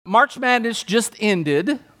March Madness just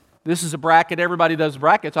ended. This is a bracket. Everybody does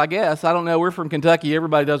brackets, I guess. I don't know. We're from Kentucky.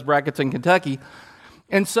 Everybody does brackets in Kentucky.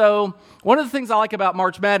 And so one of the things I like about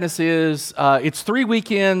March Madness is it's 3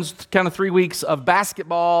 weekends, kind of 3 weeks of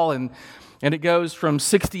basketball, and it goes from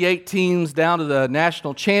 68 teams down to the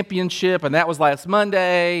national championship, and that was last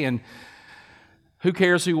Monday, and who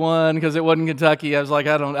cares who won because it wasn't Kentucky. I was like,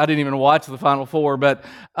 I didn't even watch the Final Four, but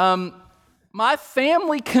my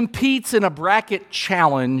family competes in a bracket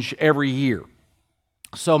challenge every year.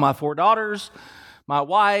 So my 4 daughters, my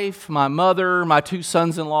wife, my mother, my 2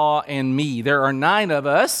 sons-in-law, and me. There are 9 of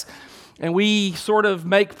us, and we sort of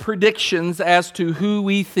make predictions as to who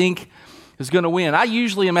we think is going to win. I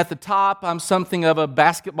usually am at the top. I'm something of a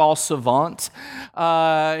basketball savant,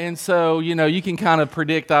 and so, you can kind of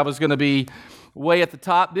predict I was going to be way at the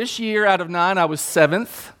top. This year, out of 9, I was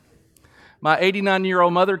 7th. My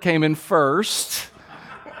 89-year-old mother came in first.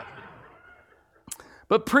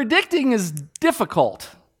 But predicting is difficult.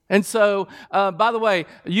 And so, by the way,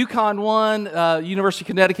 UConn won, University of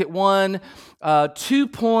Connecticut won.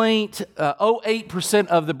 2.08%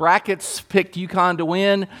 of the brackets picked UConn to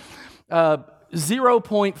win.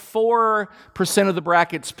 0.4% of the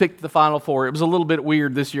brackets picked the Final Four. It was a little bit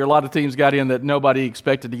weird this year. A lot of teams got in that nobody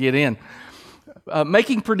expected to get in.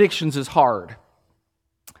 Making predictions is hard.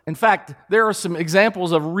 In fact, there are some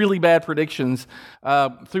examples of really bad predictions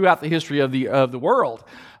throughout the history of the world.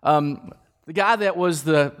 The guy that was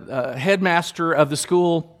the headmaster of the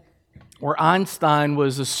school where Einstein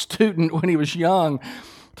was a student when he was young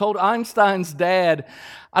told Einstein's dad,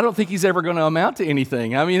 I don't think he's ever going to amount to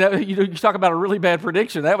anything. I mean, you talk about a really bad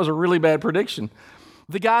prediction. That was a really bad prediction.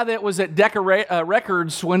 The guy that was at Decca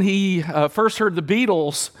Records when he first heard the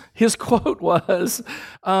Beatles, his quote was,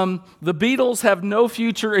 the Beatles have no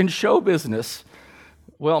future in show business.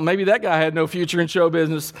 Well, maybe that guy had no future in show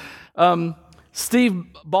business. Steve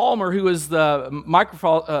Ballmer, who was the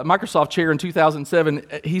Microsoft chair in 2007,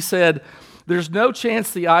 he said, there's no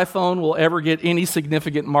chance the iPhone will ever get any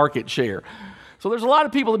significant market share. So there's a lot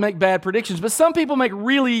of people that make bad predictions, but some people make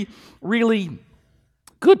really, really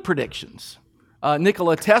good predictions.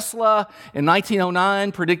 Nikola Tesla in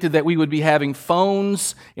 1909 predicted that we would be having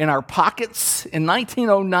phones in our pockets. In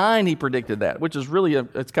 1909, he predicted that, which is really,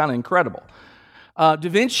 it's kind of incredible. Da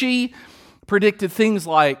Vinci predicted things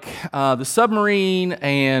like the submarine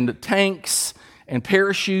and tanks and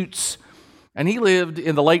parachutes, and he lived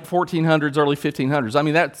in the late 1400s, early 1500s. I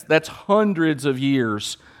mean, that's hundreds of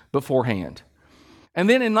years beforehand. And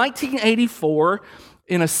then in 1984,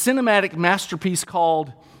 in a cinematic masterpiece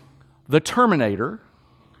called The Terminator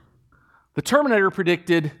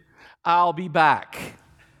predicted, I'll be back.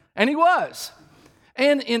 And he was.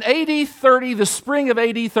 And in AD 30, the spring of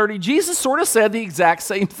AD 30, Jesus sort of said the exact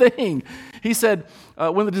same thing. He said,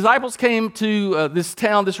 when the disciples came to this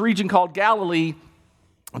town, this region called Galilee,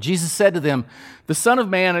 Jesus said to them, the Son of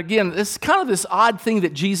Man, again, it's kind of this odd thing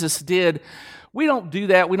that Jesus did. We don't do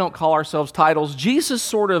that. We don't call ourselves titles. Jesus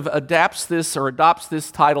sort of adopts this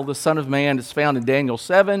title, the Son of Man. It's found in Daniel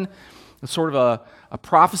 7. It's sort of a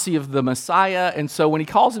prophecy of the Messiah. And so when he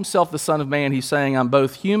calls himself the Son of Man, he's saying, I'm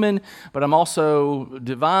both human, but I'm also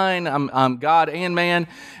divine. I'm God and man.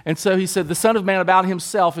 And so he said, the Son of Man about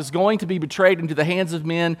himself is going to be betrayed into the hands of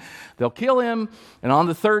men. They'll kill him, and on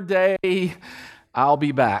the 3rd day, I'll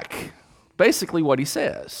be back. Basically what he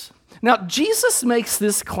says. Now, Jesus makes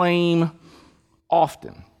this claim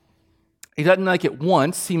often. He doesn't make it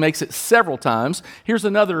once. He makes it several times. Here's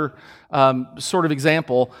another sort of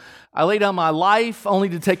example. I lay down my life only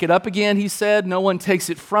to take it up again, he said. No one takes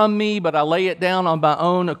it from me, but I lay it down on my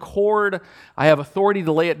own accord. I have authority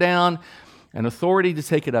to lay it down and authority to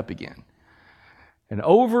take it up again. And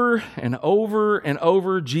over and over and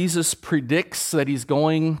over, Jesus predicts that he's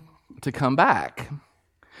going to come back.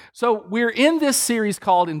 So we're in this series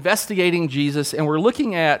called Investigating Jesus, and we're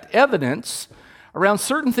looking at evidence around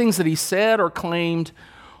certain things that he said or claimed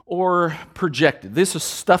or projected. This is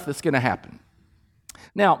stuff that's going to happen.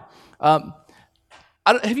 Now,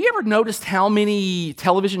 have you ever noticed how many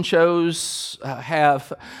television shows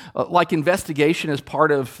have like investigation as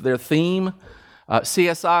part of their theme?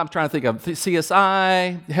 CSI, I'm trying to think of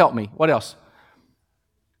CSI, help me, what else?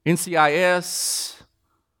 NCIS,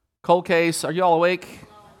 Cold Case, are you all awake?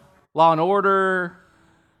 Law and Order,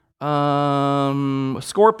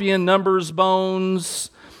 Scorpion, Numbers, Bones.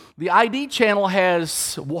 The ID channel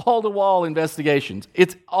has wall-to-wall investigations.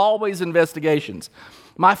 It's always investigations.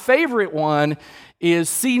 My favorite one is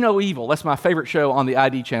See No Evil. That's my favorite show on the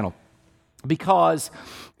ID channel because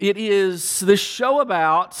it is this show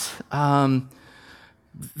about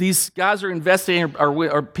these guys are investigating,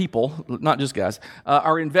 or people, not just guys,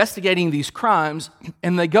 are investigating these crimes,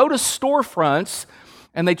 and they go to storefronts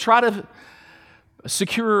and they try to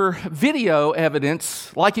secure video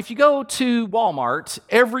evidence. Like if you go to Walmart,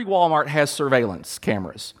 every Walmart has surveillance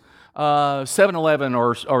cameras. 7-Eleven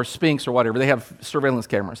or Spinks or whatever, they have surveillance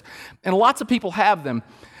cameras. And lots of people have them.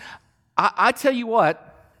 I tell you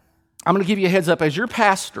what, I'm going to give you a heads up as your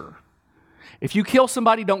pastor. If you kill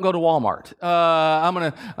somebody, don't go to Walmart. I'm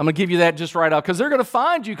gonna give you that just right out, because they're going to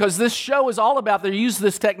find you, because this show is all about, they use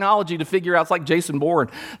this technology to figure out, it's like Jason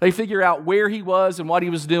Bourne. They figure out where he was and what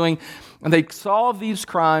he was doing, and they solve these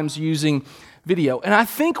crimes using video. And I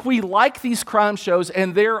think we like these crime shows,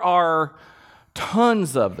 and there are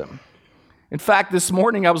tons of them. In fact, this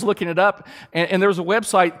morning I was looking it up, and there was a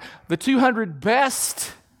website, the 200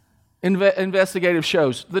 best investigative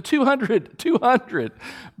shows. The 200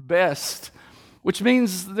 best, which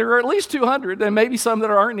means there are at least 200, and maybe some that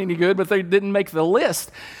aren't any good, but they didn't make the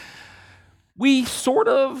list. We sort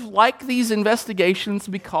of like these investigations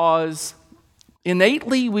because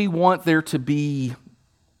innately we want there to be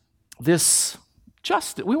this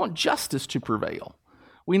justice. We want justice to prevail.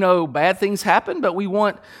 We know bad things happen, but we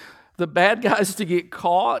want the bad guys to get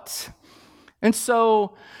caught. And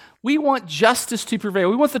so we want justice to prevail.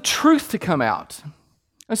 We want the truth to come out.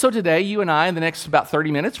 And so today, you and I, in the next about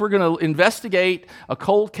 30 minutes, we're going to investigate a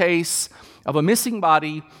cold case of a missing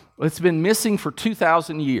body that's been missing for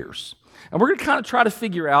 2,000 years. And we're going to kind of try to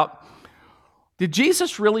figure out, did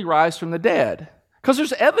Jesus really rise from the dead? Because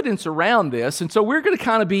there's evidence around this, and so we're going to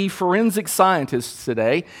kind of be forensic scientists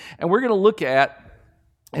today, and we're going to look at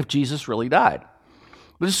if Jesus really died.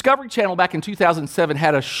 The Discovery Channel back in 2007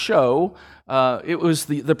 had a show. It was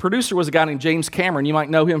the producer was a guy named James Cameron. You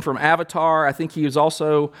might know him from Avatar. I think he was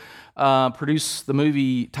also produced the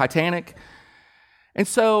movie Titanic. And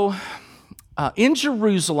so in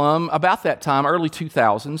Jerusalem, about that time, early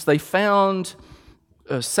 2000s, they found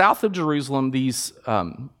south of Jerusalem these,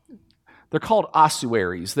 they're called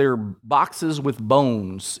ossuaries. They're boxes with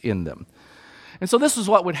bones in them. And so this is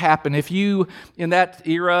what would happen if you, in that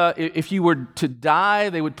era, if you were to die,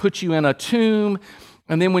 they would put you in a tomb,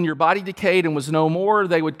 and then when your body decayed and was no more,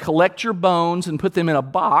 they would collect your bones and put them in a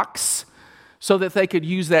box so that they could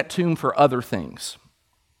use that tomb for other things.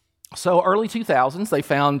 So early 2000s, they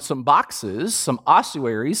found some boxes, some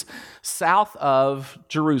ossuaries, south of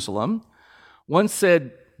Jerusalem. One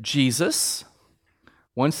said Jesus,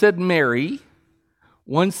 one said Mary,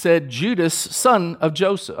 one said Judas, son of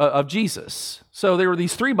Jesus. So there were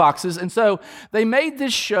these three boxes, and so they made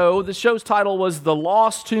this show. The show's title was The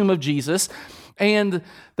Lost Tomb of Jesus, and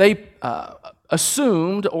they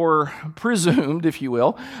assumed or presumed, if you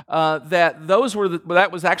will, that that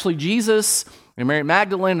was actually Jesus and Mary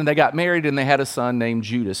Magdalene, and they got married, and they had a son named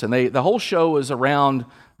Judas. And the whole show was around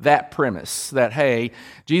that premise, that, hey,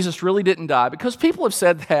 Jesus really didn't die, because people have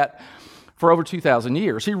said that for over 2,000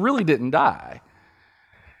 years. He really didn't die.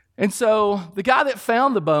 And so the guy that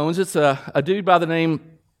found the bones, it's a dude by the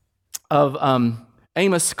name of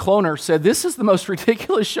Amos Kloner, said, this is the most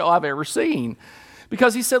ridiculous show I've ever seen.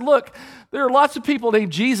 Because he said, look, there are lots of people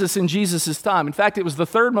named Jesus in Jesus' time. In fact, it was the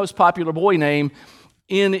third most popular boy name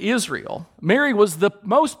in Israel. Mary was the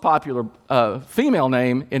most popular female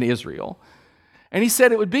name in Israel. And he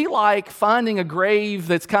said it would be like finding a grave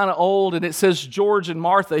that's kind of old and it says George and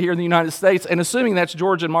Martha here in the United States, and assuming that's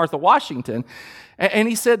George and Martha Washington. And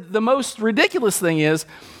he said the most ridiculous thing is,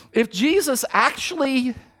 if Jesus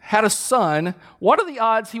actually had a son, what are the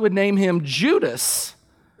odds he would name him Judas?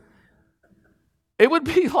 It would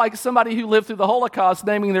be like somebody who lived through the Holocaust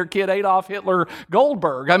naming their kid Adolf Hitler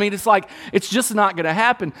Goldberg. I mean, it's just not going to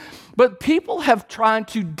happen. But people have tried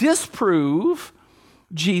to disprove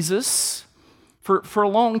Jesus for a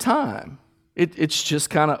long time. It's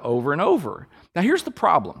just kind of over and over. Now, here's the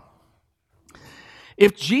problem.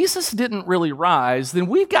 If Jesus didn't really rise, then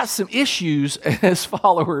we've got some issues as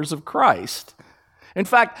followers of Christ. In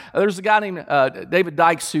fact, there's a guy named David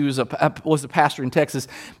Dykes who was a pastor in Texas,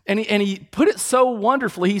 and he put it so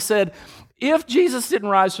wonderfully. He said, if Jesus didn't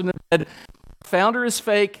rise from the dead, our founder is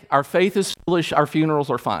fake, our faith is foolish, our funerals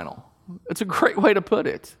are final. It's a great way to put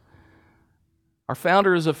it. Our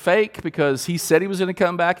founder is a fake because he said he was going to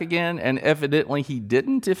come back again, and evidently he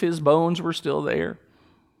didn't if his bones were still there.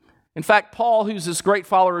 In fact, Paul, who's this great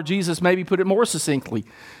follower of Jesus, maybe put it more succinctly.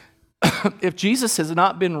 If Jesus has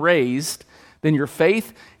not been raised, then your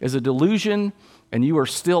faith is a delusion and you are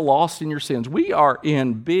still lost in your sins. We are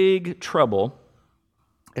in big trouble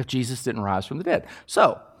if Jesus didn't rise from the dead.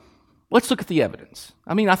 So, let's look at the evidence.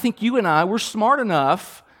 I mean, I think you and I, we're smart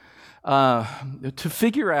enough to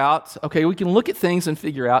figure out, okay, we can look at things and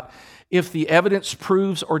figure out if the evidence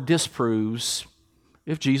proves or disproves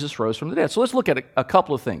if Jesus rose from the dead. So let's look at a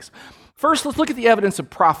couple of things. First, let's look at the evidence of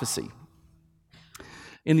prophecy.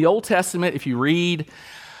 In the Old Testament, if you read,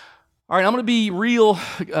 all right, I'm going to be real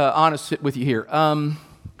honest with you here.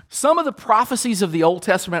 Some of the prophecies of the Old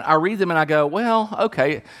Testament, I read them and I go, well,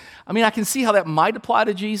 okay. I mean, I can see how that might apply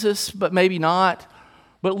to Jesus, but maybe not.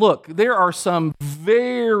 But look, there are some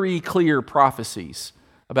very clear prophecies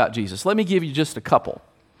about Jesus. Let me give you just a couple.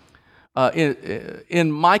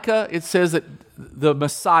 In Micah, it says that the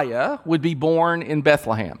Messiah would be born in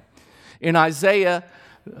Bethlehem. In Isaiah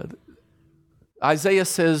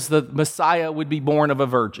says the Messiah would be born of a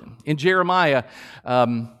virgin. In Jeremiah,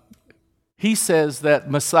 he says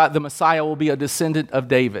that the Messiah will be a descendant of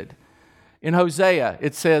David. In Hosea,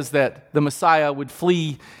 it says that the Messiah would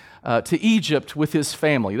flee to Egypt with his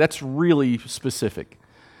family. That's really specific.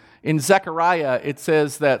 In Zechariah, it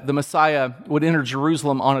says that the Messiah would enter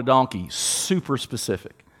Jerusalem on a donkey. Super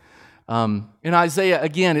specific. In Isaiah,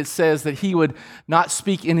 again, it says that he would not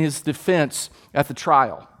speak in his defense at the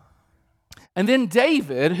trial. And then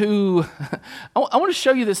David, who, I want to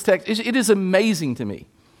show you this text. It is amazing to me.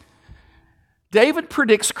 David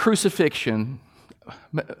predicts crucifixion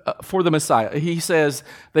for the Messiah. He says,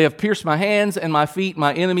 they have pierced my hands and my feet.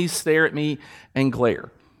 My enemies stare at me and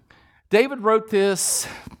glare. David wrote this,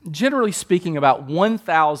 generally speaking, about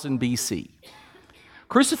 1000 BC.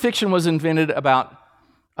 Crucifixion was invented about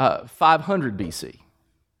 500 BC.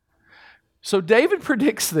 So David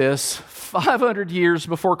predicts this 500 years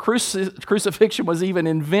before crucifixion was even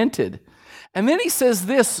invented. And then he says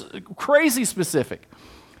this, crazy specific.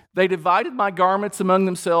 They divided my garments among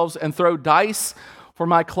themselves and throw dice for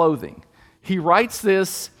my clothing. He writes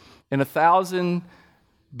this in 1000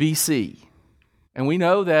 BC. And we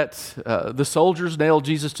know that the soldiers nailed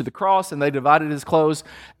Jesus to the cross and they divided his clothes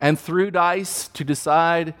and threw dice to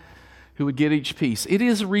decide who would get each piece. It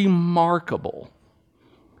is remarkable.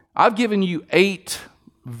 I've given you 8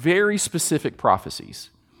 very specific prophecies.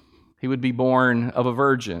 He would be born of a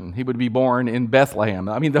virgin. He would be born in Bethlehem.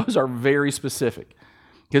 I mean, those are very specific.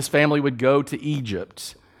 His family would go to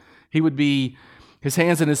Egypt. His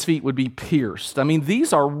hands and his feet would be pierced. I mean,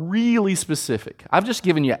 these are really specific. I've just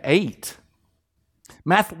given you 8.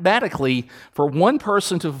 Mathematically, for one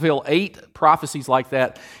person to fulfill 8 prophecies like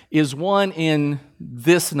that is 1 in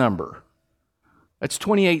this number. That's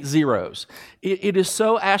 28 zeros. It is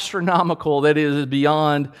so astronomical that it is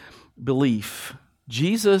beyond belief.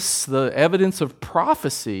 Jesus, the evidence of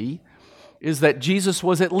prophecy is that Jesus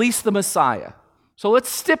was at least the Messiah. So let's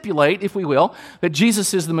stipulate, if we will, that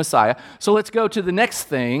Jesus is the Messiah. So let's go to the next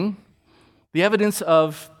thing, the evidence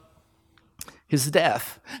of his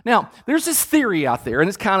death. Now, there's this theory out there, and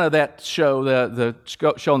it's kind of that show, the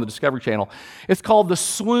show on the Discovery Channel. It's called the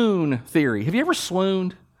swoon theory. Have you ever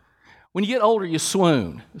swooned? When you get older, you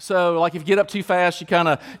swoon. So, like if you get up too fast, you kind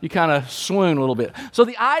of swoon a little bit. So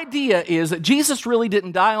the idea is that Jesus really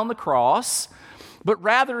didn't die on the cross, but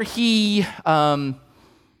rather he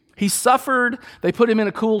suffered. They put him in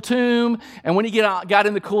a cool tomb, and when he got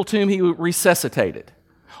in the cool tomb, he resuscitated.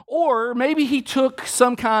 Or maybe he took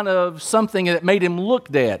some kind of something that made him look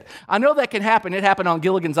dead. I know that can happen. It happened on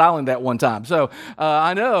Gilligan's Island that one time. So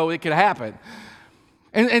I know it could happen.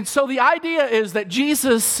 And so the idea is that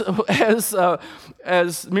Jesus,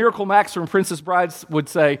 as Miracle Max from Princess Bride would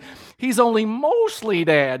say, he's only mostly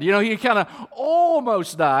dead. You know, he kind of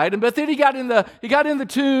almost died, but then he got in the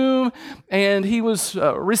tomb and he was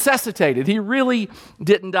resuscitated. He really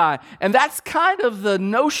didn't die. And that's kind of the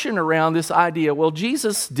notion around this idea. Well,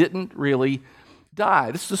 Jesus didn't really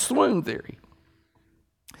die. This is the swoon theory.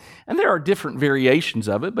 And there are different variations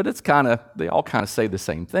of it, but they all kind of say the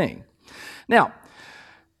same thing. Now,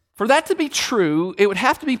 for that to be true, it would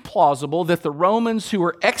have to be plausible that the Romans, who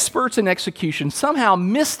were experts in execution, somehow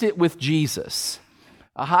missed it with Jesus,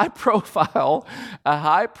 a high-profile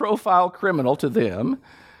criminal to them,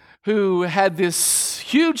 who had this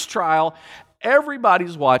huge trial.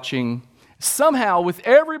 Everybody's watching. Somehow, with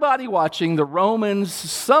everybody watching, the Romans,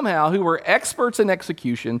 somehow, who were experts in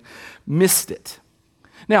execution, missed it.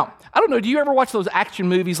 Now, I don't know, do you ever watch those action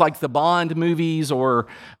movies like the Bond movies or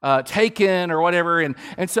Taken or whatever?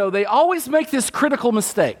 And so they always make this critical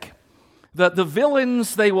mistake. The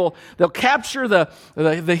villains, they'll capture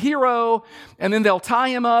the hero, and then they'll tie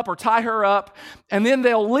him up or tie her up, and then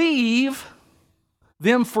they'll leave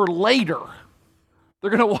them for later.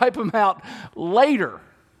 They're going to wipe them out later.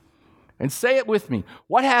 And say it with me.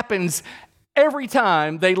 What happens every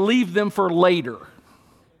time they leave them for later?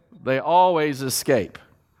 They always escape.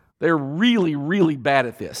 They're really, really bad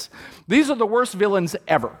at this. These are the worst villains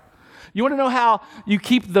ever. You want to know how you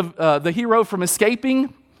keep the hero from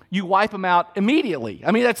escaping? You wipe them out immediately.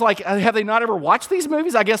 I mean, that's like, have they not ever watched these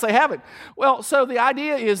movies? I guess they haven't. Well, so the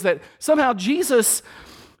idea is that somehow Jesus,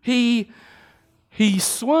 he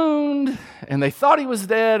swooned, and they thought he was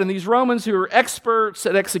dead, and these Romans who are experts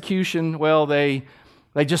at execution, well, they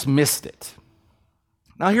just missed it.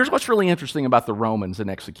 Now, here's what's really interesting about the Romans and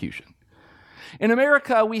execution. In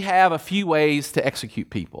America, we have a few ways to execute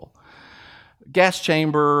people. Gas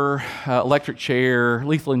chamber, electric chair,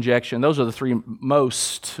 lethal injection, those are the three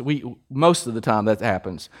most of the time that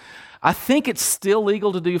happens. I think it's still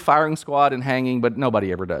legal to do firing squad and hanging, but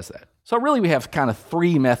nobody ever does that. So really we have kind of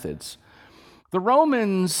three methods. The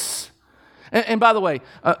Romans, and by the way,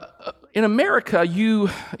 in America, you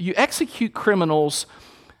execute criminals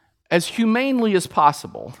as humanely as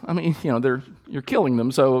possible. I mean, you're killing them,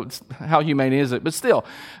 so how humane is it? But still,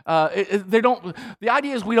 the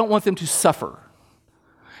idea is we don't want them to suffer.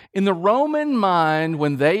 In the Roman mind,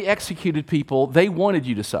 when they executed people, they wanted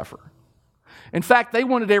you to suffer. In fact, they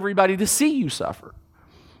wanted everybody to see you suffer.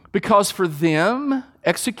 Because for them,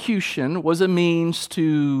 execution was a means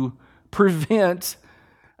to prevent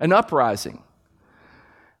an uprising.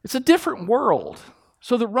 It's a different world.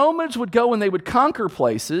 So the Romans would go and they would conquer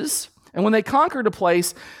places, and when they conquered a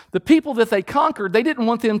place, the people that they conquered, they didn't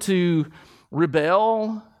want them to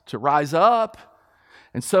rebel, to rise up,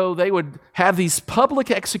 and so they would have these public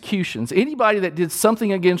executions. Anybody that did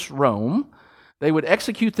something against Rome, they would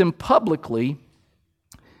execute them publicly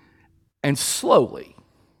and slowly,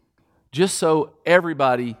 just so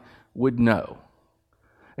everybody would know.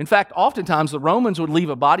 In fact, oftentimes the Romans would leave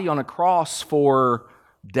a body on a cross for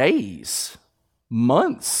days,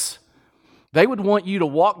 months. They would want you to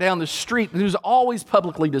walk down the street. It was always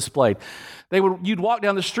publicly displayed. You'd walk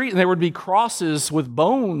down the street and there would be crosses with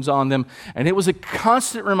bones on them, and it was a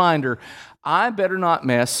constant reminder, I better not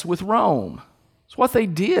mess with Rome. It's what they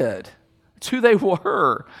did. It's who they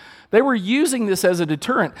were. They were using this as a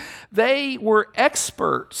deterrent. They were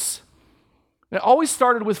experts. It always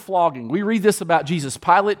started with flogging. We read this about Jesus.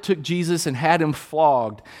 Pilate took Jesus and had him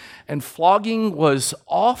flogged. And flogging was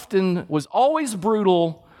always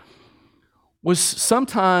brutal, was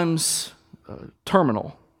sometimes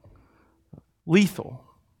terminal, lethal.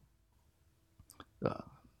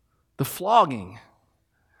 The flogging,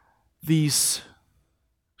 these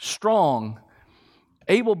strong,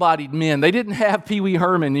 able-bodied men, they didn't have Pee Wee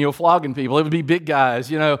Herman, flogging people. It would be big guys,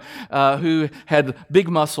 who had big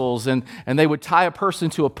muscles, and they would tie a person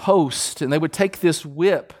to a post, and they would take this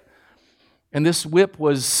whip, and this whip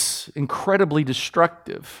was incredibly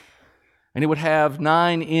destructive. And it would have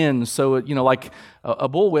 9 ends, so like a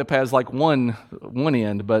bullwhip has like one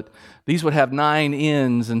end, but these would have 9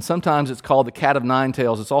 ends, and sometimes it's called the cat of nine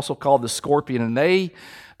tails. It's also called the scorpion, and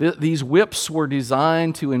these whips were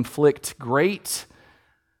designed to inflict great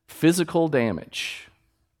physical damage.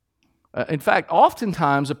 In fact,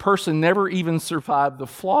 oftentimes a person never even survived the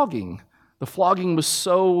flogging. The flogging was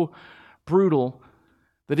so brutal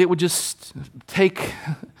that it would just take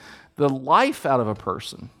the life out of a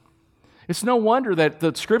person. It's no wonder that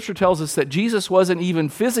the Scripture tells us that Jesus wasn't even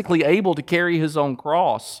physically able to carry his own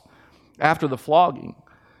cross after the flogging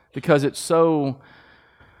because it's so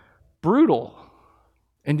brutal.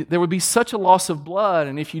 And there would be such a loss of blood,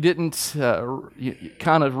 and if you didn't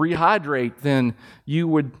kind of rehydrate, then you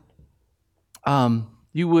would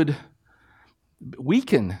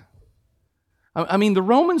weaken. I mean, the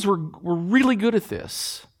Romans were really good at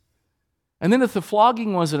this. And then if the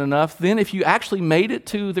flogging wasn't enough, then if you actually made it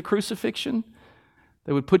to the crucifixion,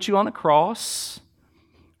 they would put you on a cross,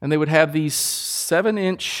 and they would have these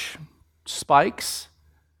 7-inch spikes,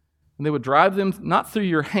 and they would drive them not through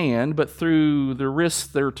your hand, but through the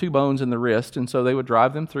wrist. There are 2 bones in the wrist, and so they would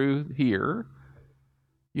drive them through here.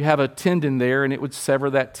 You have a tendon there, and it would sever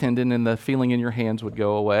that tendon, and the feeling in your hands would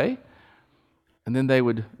go away. And then they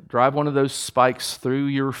would drive one of those spikes through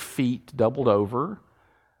your feet, doubled over,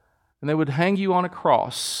 and they would hang you on a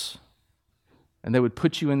cross, and they would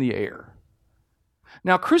put you in the air.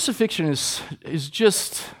 Now, crucifixion is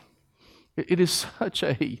just, it is such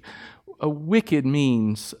a wicked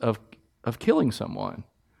means of killing someone,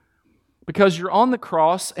 because you're on the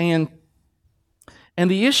cross, and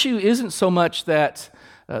the issue isn't so much that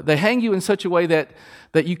they hang you in such a way that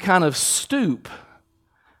you kind of stoop.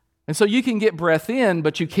 And so you can get breath in,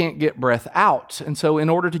 but you can't get breath out. And so in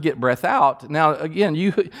order to get breath out, now again,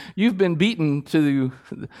 you've been beaten to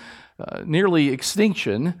nearly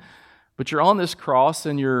extinction, but you're on this cross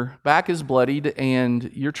and your back is bloodied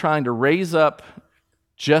and you're trying to raise up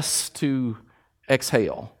just to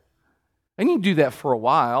exhale. And you can do that for a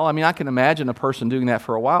while. I mean, I can imagine a person doing that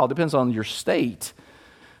for a while. It depends on your state.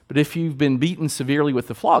 But if you've been beaten severely with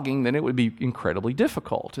the flogging, then it would be incredibly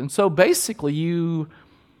difficult. And so basically you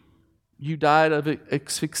died of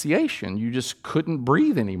asphyxiation. You just couldn't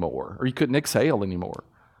breathe anymore, or you couldn't exhale anymore.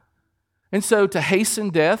 And so to hasten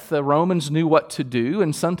death, the Romans knew what to do,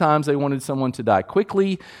 and sometimes they wanted someone to die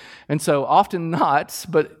quickly, and so often not,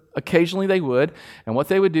 but occasionally they would. And what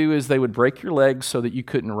they would do is they would break your legs so that you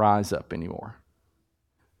couldn't rise up anymore.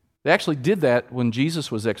 They actually did that when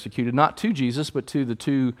Jesus was executed, not to Jesus, but to the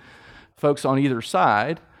two folks on either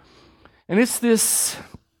side. And it's this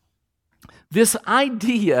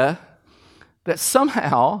idea that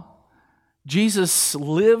somehow Jesus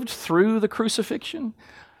lived through the crucifixion.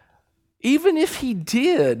 Even if he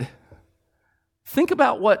did, think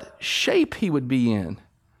about what shape he would be in.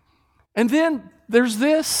 And then there's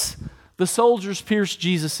this. The soldiers pierced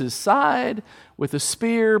Jesus' side with a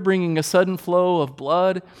spear, bringing a sudden flow of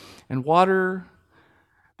blood and water.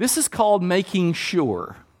 This is called making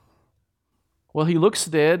sure. Well, he looks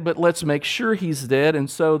dead, but let's make sure he's dead. And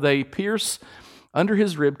so they pierce under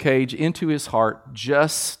his rib cage into his heart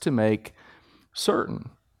just to make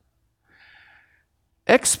certain.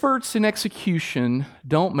 Experts in execution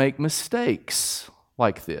don't make mistakes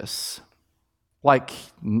like this, like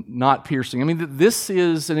not piercing. I mean, this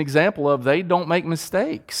is an example of they don't make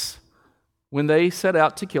mistakes. When they set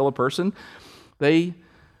out to kill a person, they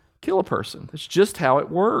kill a person. That's just how it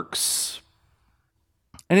works.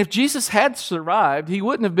 And if Jesus had survived, he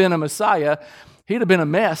wouldn't have been a Messiah. He'd have been a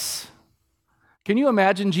mess. Can you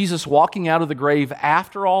imagine Jesus walking out of the grave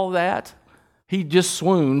after all that? He just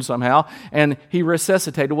swooned somehow, and he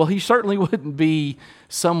resuscitated. Well, he certainly wouldn't be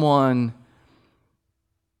someone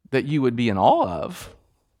that you would be in awe of.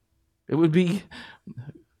 It would be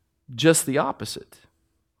just the opposite.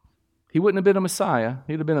 He wouldn't have been a Messiah.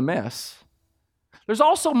 He'd have been a mess. There's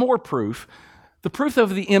also more proof, the proof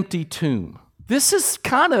of the empty tomb. This is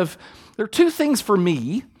there are two things for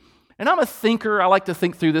me, and I'm a thinker. I like to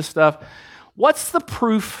think through this stuff. What's the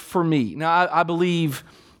proof for me? Now, I believe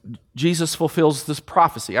Jesus fulfills this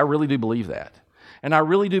prophecy. I really do believe that. And I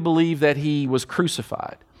really do believe that he was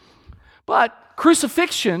crucified. But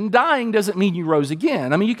crucifixion, dying, doesn't mean you rose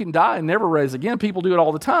again. I mean, you can die and never rise again. People do it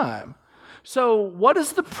all the time. So what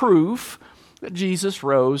is the proof that Jesus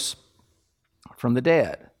rose from the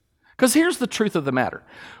dead? Because here's the truth of the matter.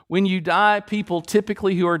 When you die, people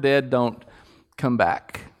typically who are dead don't come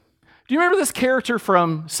back. Do you remember this character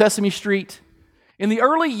from Sesame Street? In the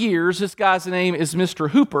early years, this guy's name is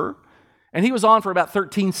Mr. Hooper, and he was on for about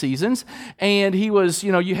 13 seasons, and he was,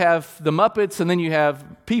 you have the Muppets, and then you have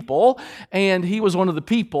people, and he was one of the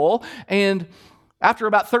people, and after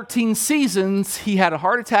about 13 seasons, he had a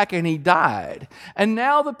heart attack and he died. And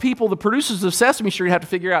now the producers of Sesame Street, have to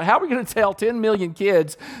figure out how are we going to tell 10 million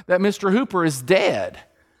kids that Mr. Hooper is dead.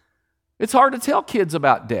 It's hard to tell kids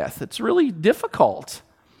about death. It's really difficult.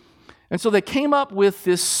 And so they came up with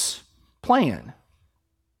this plan.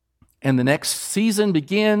 And the next season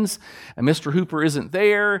begins, and Mr. Hooper isn't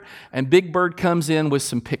there, and Big Bird comes in with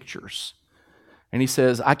some pictures. And he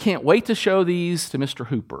says, I can't wait to show these to Mr.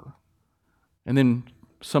 Hooper. And then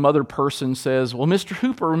some other person says, well, Mr.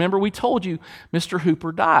 Hooper, remember we told you Mr.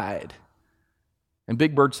 Hooper died. And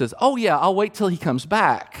Big Bird says, oh yeah, I'll wait till he comes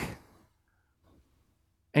back.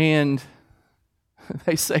 And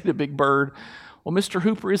they say to Big Bird, well, Mr.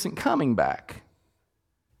 Hooper isn't coming back.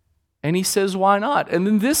 And he says, why not? And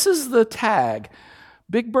then this is the tag.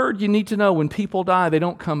 Big Bird, you need to know when people die, they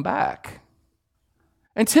don't come back.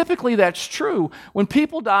 And typically that's true. When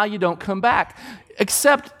people die, you don't come back,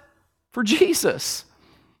 except for Jesus.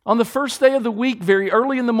 On the first day of the week, very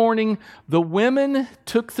early in the morning, the women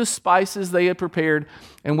took the spices they had prepared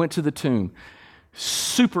and went to the tomb.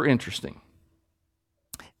 Super interesting.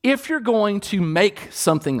 If you're going to make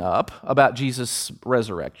something up about Jesus'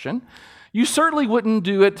 resurrection, you certainly wouldn't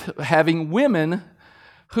do it having women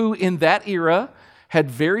who in that era had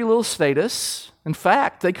very little status. In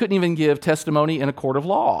fact, they couldn't even give testimony in a court of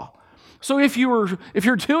law. So if you're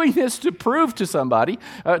doing this to prove to somebody,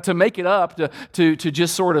 to make it up, to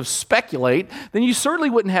just sort of speculate, then you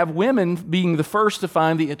certainly wouldn't have women being the first to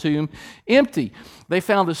find the tomb empty. They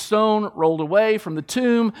found the stone rolled away from the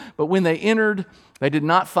tomb, but when they entered, they did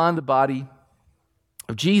not find the body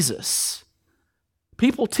of Jesus.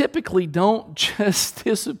 People typically don't just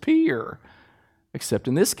disappear, except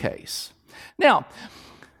in this case. Now,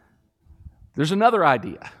 there's another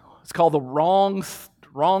idea. It's called the wrong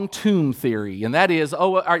tomb theory, and that is,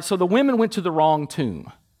 all right, so the women went to the wrong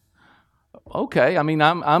tomb. Okay, I mean,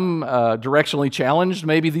 I'm directionally challenged.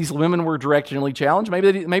 Maybe these women were directionally challenged.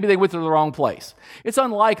 Maybe they went to the wrong place. It's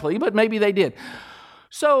unlikely, but maybe they did.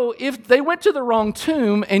 So if they went to the wrong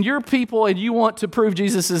tomb and you're people and you want to prove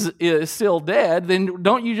Jesus is still dead, then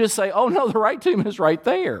don't you just say, oh no, the right tomb is right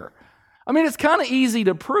there. I mean, it's kind of easy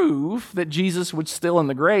to prove that Jesus was still in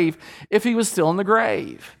the grave if he was still in the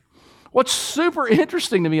grave. What's super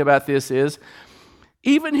interesting to me about this is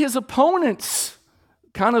even his opponents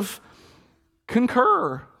kind of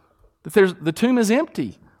concur that the tomb is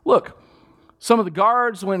empty. Look, some of the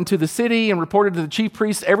guards went into the city and reported to the chief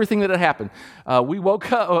priests everything that had happened. We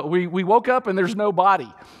woke up and there's no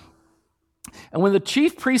body. And when the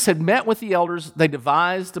chief priests had met with the elders, they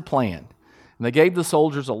devised a plan. And they gave the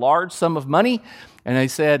soldiers a large sum of money, and they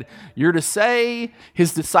said, you're to say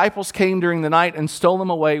his disciples came during the night and stole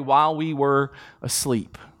him away while we were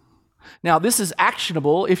asleep. Now, this is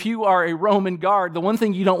actionable. If you are a Roman guard, the one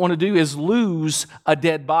thing you don't want to do is lose a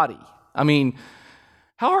dead body. I mean,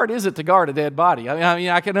 how hard is it to guard a dead body? I mean,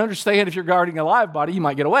 I can understand if you're guarding a live body, you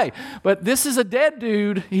might get away. But this is a dead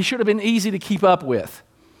dude. He should have been easy to keep up with.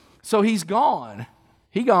 So he's gone.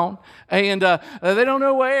 He gone. And they don't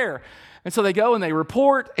know where. And so they go and they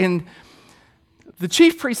report. And the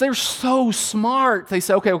chief priests, they're so smart. They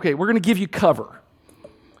say, okay, we're going to give you cover.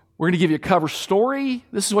 We're going to give you a cover story.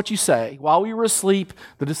 This is what you say. While we were asleep,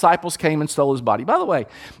 the disciples came and stole his body. By the way,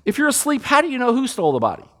 if you're asleep, how do you know who stole the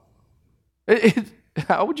body?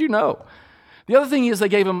 How would you know? The other thing is they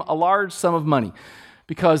gave him a large sum of money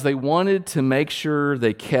because they wanted to make sure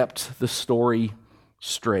they kept the story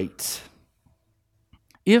straight.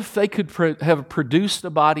 If they could have produced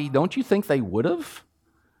a body, don't you think they would have?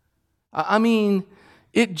 I mean,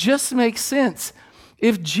 it just makes sense.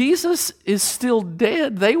 If Jesus is still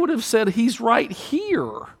dead, they would have said he's right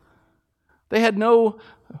here. They had no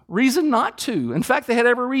reason not to. In fact, they had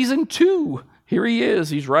every reason to. Here he is.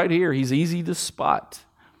 He's right here. He's easy to spot.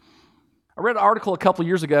 I read an article a couple of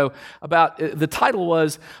years ago about, the title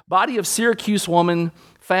was, Body of Syracuse Woman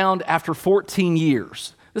Found After 14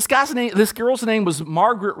 Years. This girl's name was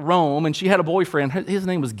Margaret Rome, and she had a boyfriend. His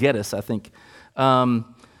name was Geddes, I think.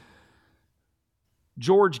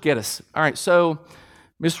 George Geddes. All right, so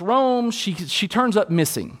Miss Rome, she turns up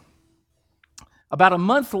missing. About a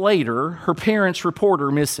month later, her parents report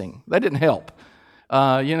her missing. That didn't help.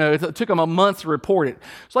 It took them a month to report it.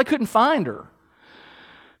 So they couldn't find her.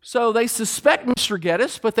 So they suspect Mr.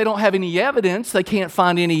 Geddes, but they don't have any evidence. They can't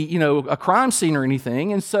find any, a crime scene or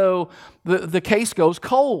anything. And so the case goes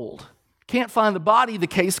cold. Can't find the body, the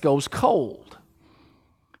case goes cold.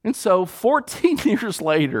 And so 14 years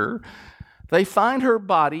later, they find her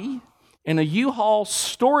body in a U-Haul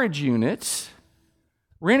storage unit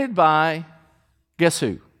rented by, guess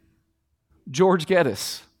who? George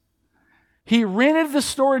Geddes. He rented the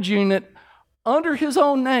storage unit under his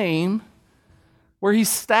own name where he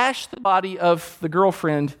stashed the body of the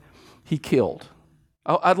girlfriend he killed.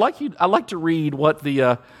 I'd like to read what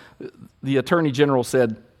the Attorney General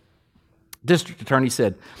said, District Attorney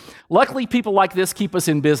said. Luckily, people like this keep us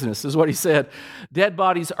in business, is what he said. Dead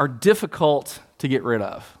bodies are difficult to get rid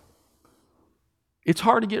of. It's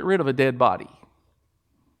hard to get rid of a dead body.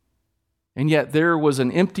 And yet there was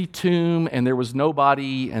an empty tomb and there was no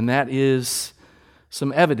body, and that is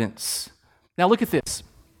some evidence. Now look at this.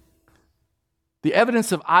 The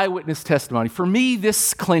evidence of eyewitness testimony. For me,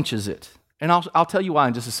 this clinches it. And I'll tell you why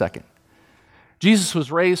in just a second. Jesus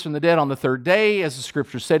was raised from the dead on the third day, as the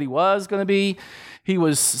scripture said he was going to be. He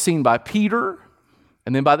was seen by Peter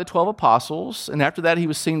and then by the 12 apostles. And after that, he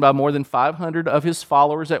was seen by more than 500 of his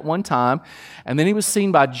followers at one time. And then he was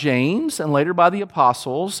seen by James and later by the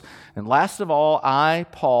apostles. And last of all, I,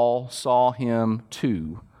 Paul, saw him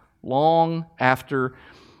too, long after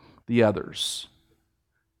the others.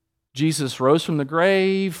 Jesus rose from the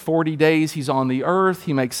grave. 40 days he's on the earth.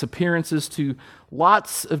 He makes appearances to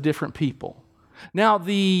lots of different people. Now,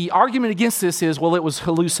 the argument against this is, well, it was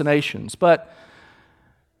hallucinations. But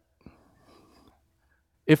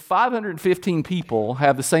if 515 people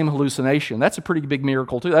have the same hallucination, that's a pretty big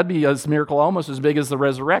miracle too. That'd be a miracle almost as big as the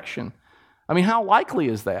resurrection. I mean, how likely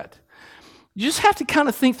is that? You just have to kind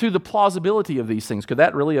of think through the plausibility of these things. Could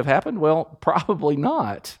that really have happened? Well, probably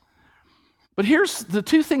not. But here's the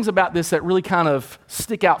two things about this that really kind of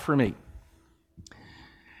stick out for me.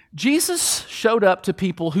 Jesus showed up to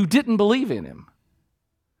people who didn't believe in him.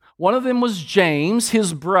 One of them was James,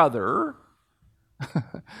 his brother.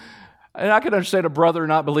 And I can understand a brother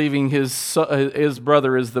not believing his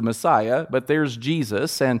brother is the Messiah, but there's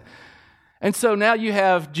Jesus. And so now you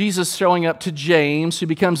have Jesus showing up to James, who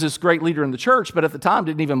becomes this great leader in the church, but at the time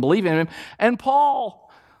didn't even believe in him. And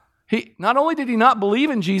Paul, not only did he not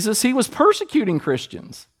believe in Jesus, he was persecuting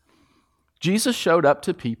Christians. Jesus showed up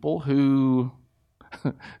to people who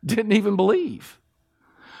didn't even believe.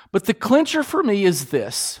 But the clincher for me is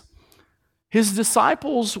this. His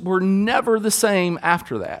disciples were never the same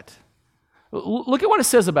after that. Look at what it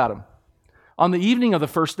says about them. On the evening of the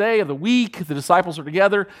first day of the week, the disciples are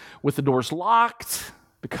together with the doors locked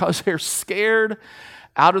because they're scared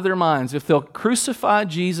out of their minds. If they'll crucify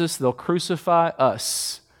Jesus, they'll crucify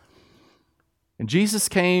us. And Jesus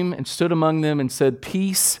came and stood among them and said,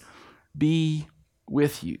 "Peace be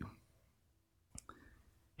with you."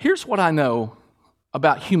 Here's what I know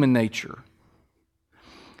about human nature.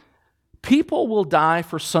 People will die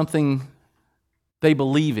for something they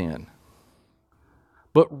believe in,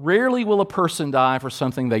 but rarely will a person die for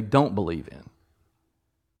something they don't believe in.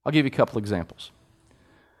 I'll give you a couple examples.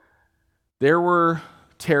 There were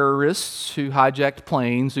terrorists who hijacked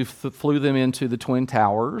planes, who flew them into the Twin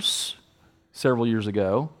Towers several years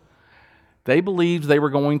ago. They believed they were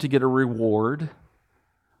going to get a reward,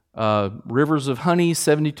 rivers of honey,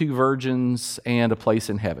 72 virgins, and a place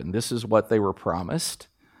in heaven. This is what they were promised.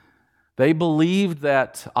 They believed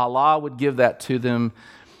that Allah would give that to them.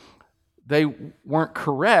 They weren't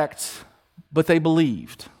correct, but they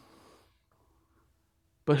believed.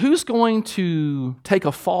 But who's going to take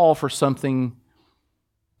a fall for something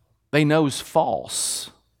they know is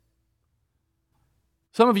false?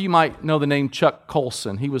 Some of you might know the name Chuck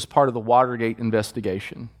Colson. He was part of the Watergate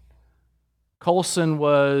investigation. Colson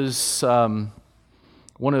was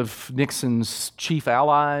one of Nixon's chief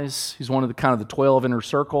allies. He's one of the 12 inner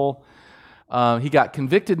circle. He got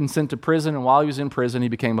convicted and sent to prison, and while he was in prison, he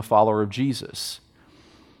became a follower of Jesus.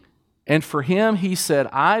 And for him, he said,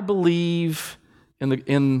 "I believe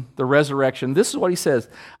in the resurrection." This is what he says: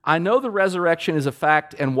 "I know the resurrection is a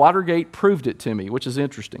fact, and Watergate proved it to me," which is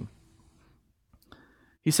interesting.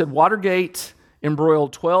 He said, "Watergate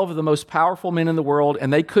embroiled 12 of the most powerful men in the world,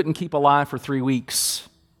 and they couldn't keep alive for 3 weeks.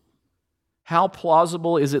 How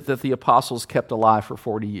plausible is it that the apostles kept alive for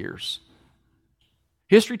 40 years?"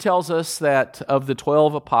 History tells us that of the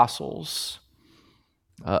 12 apostles,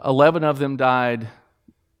 11 of them died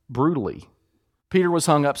brutally. Peter was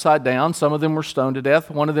hung upside down. Some of them were stoned to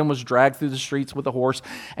death. One of them was dragged through the streets with a horse.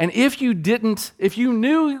 And if you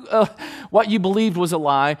knew what you believed was a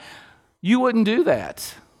lie, you wouldn't do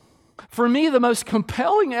that. For me, the most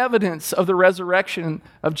compelling evidence of the resurrection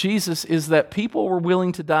of Jesus is that people were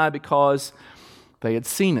willing to die because they had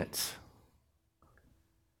seen it.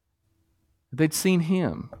 They'd seen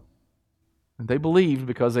him. And they believed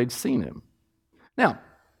because they'd seen him. Now,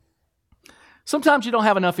 sometimes you don't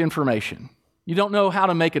have enough information. You don't know how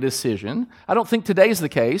to make a decision. I don't think today's the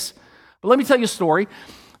case. But let me tell you a story.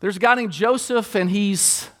 There's a guy named Joseph, and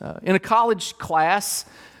he's in a college class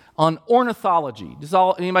on ornithology.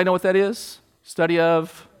 Anybody know what that is? Study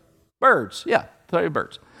of birds. Yeah, study of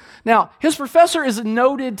birds. Now, his professor is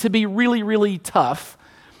noted to be really, really tough.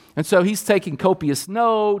 And so he's taking copious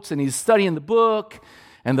notes, and he's studying the book,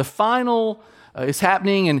 and the final is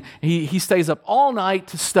happening, and he stays up all night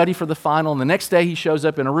to study for the final, and the next day he shows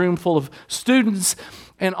up in a room full of students,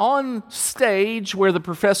 and on stage where the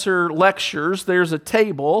professor lectures, there's a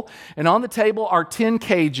table, and on the table are 10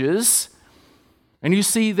 cages, and you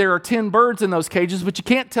see there are 10 birds in those cages, but you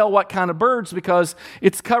can't tell what kind of birds because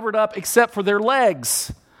it's covered up except for their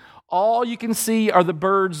legs. All you can see are the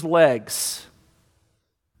birds' legs.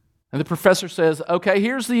 And the professor says, "Okay,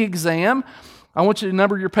 here's the exam. I want you to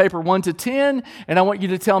number your paper 1 to 10, and I want you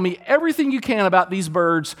to tell me everything you can about these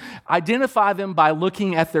birds. Identify them by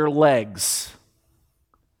looking at their legs."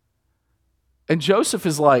 And Joseph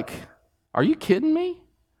is like, "Are you kidding me?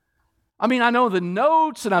 I mean, I know the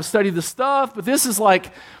notes, and I've studied the stuff, but this is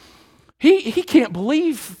like," he can't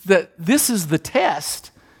believe that this is the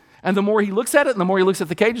test. And the more he looks at it, and the more he looks at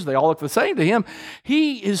the cages, they all look the same to him.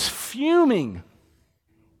 He is fuming.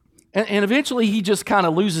 And eventually he just kind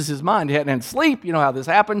of loses his mind. He hadn't had sleep. You know how this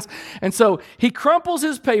happens. And so he crumples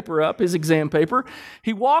his paper up, his exam paper.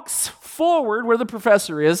 He walks forward where the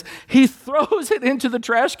professor is. He throws it into the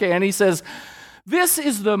trash can. He says, "This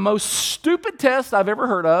is the most stupid test I've ever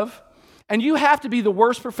heard of, and you have to be the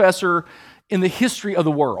worst professor in the history of the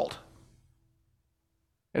world."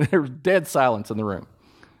 And there's dead silence in the room.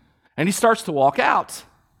 And he starts to walk out.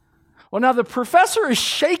 Well, now the professor is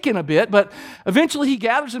shaken a bit, but eventually he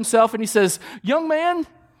gathers himself and he says, "Young man,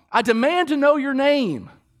 I demand to know your name."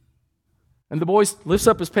 And the boy lifts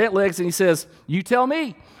up his pant legs and he says, "You tell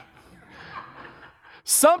me."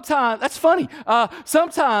 That's funny.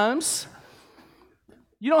 Sometimes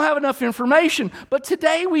you don't have enough information, but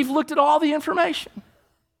today we've looked at all the information.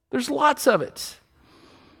 There's lots of it.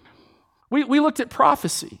 We looked at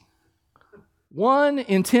prophecy. 1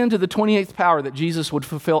 in 10 to the 28th power that Jesus would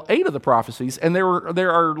fulfill 8 of the prophecies, and there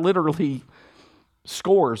are literally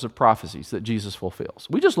scores of prophecies that Jesus fulfills.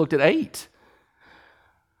 We just looked at 8.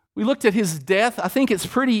 We looked at his death. I think it's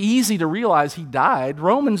pretty easy to realize he died.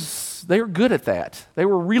 Romans, they were good at that. They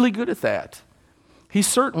were really good at that. He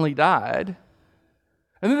certainly died.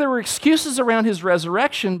 And then there were excuses around his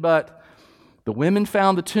resurrection, but the women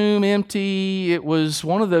found the tomb empty. It was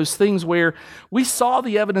one of those things where we saw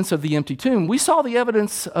the evidence of the empty tomb. We saw the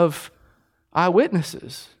evidence of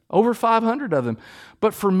eyewitnesses, over 500 of them.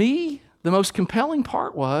 But for me, the most compelling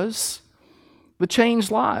part was the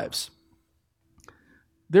changed lives.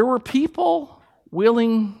 There were people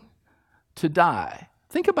willing to die.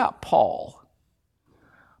 Think about Paul.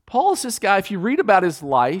 Paul is this guy, if you read about his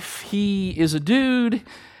life, he is a dude,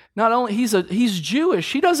 not only, he's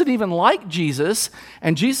Jewish, he doesn't even like Jesus,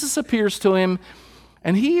 and Jesus appears to him,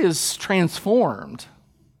 and he is transformed.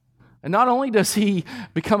 And not only does he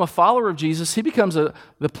become a follower of Jesus, he becomes the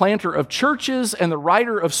planter of churches and the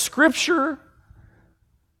writer of Scripture.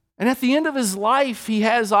 And at the end of his life, he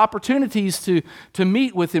has opportunities to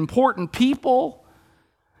meet with important people.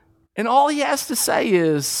 And all he has to say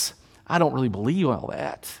is, I don't really believe all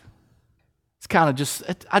that. It's kind of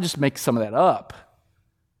I just make some of that up.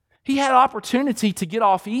 He had opportunity to get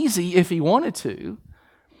off easy if he wanted to.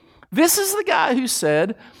 This is the guy who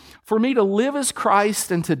said, for me to live is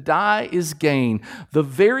Christ and to die is gain. The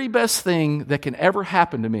very best thing that can ever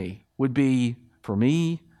happen to me would be for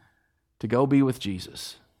me to go be with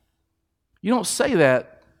Jesus. You don't say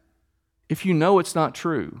that if you know it's not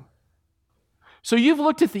true. So you've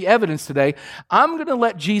looked at the evidence today. I'm going to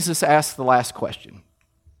let Jesus ask the last question.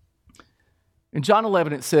 In John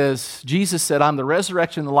 11, it says, Jesus said, I'm the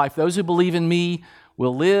resurrection and the life. Those who believe in me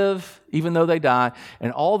will live even though they die,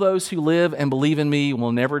 and all those who live and believe in me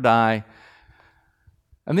will never die.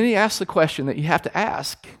 And then he asks the question that you have to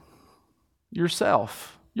ask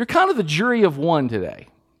yourself. You're kind of the jury of one today.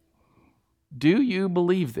 Do you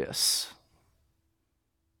believe this?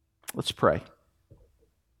 Let's pray.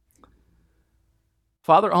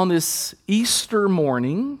 Father, on this Easter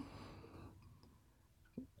morning,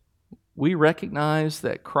 we recognize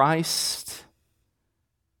that Christ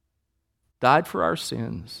died for our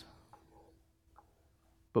sins,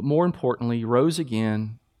 but more importantly, rose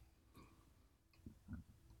again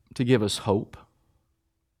to give us hope.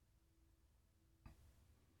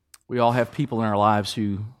 We all have people in our lives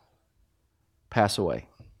who pass away.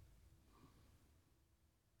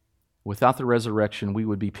 Without the resurrection, we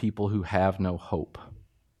would be people who have no hope.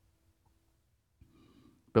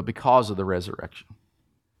 But because of the resurrection,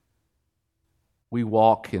 we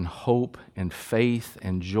walk in hope and faith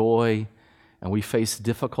and joy, and we face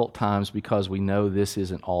difficult times because we know this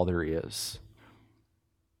isn't all there is.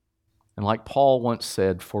 And like Paul once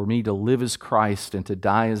said, for me to live is Christ and to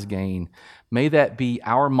die is gain. May that be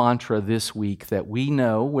our mantra this week, that we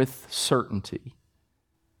know with certainty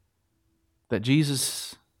that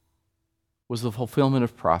Jesus was the fulfillment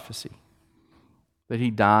of prophecy, that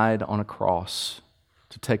he died on a cross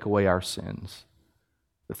to take away our sins,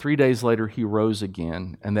 that 3 days later he rose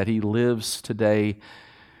again, and that he lives today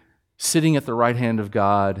sitting at the right hand of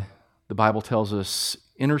God, the Bible tells us,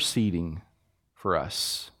 interceding for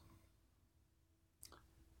us.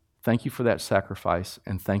 Thank you for that sacrifice,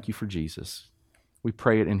 and thank you for Jesus. We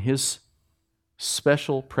pray it in his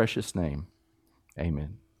special, precious name.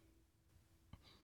 Amen.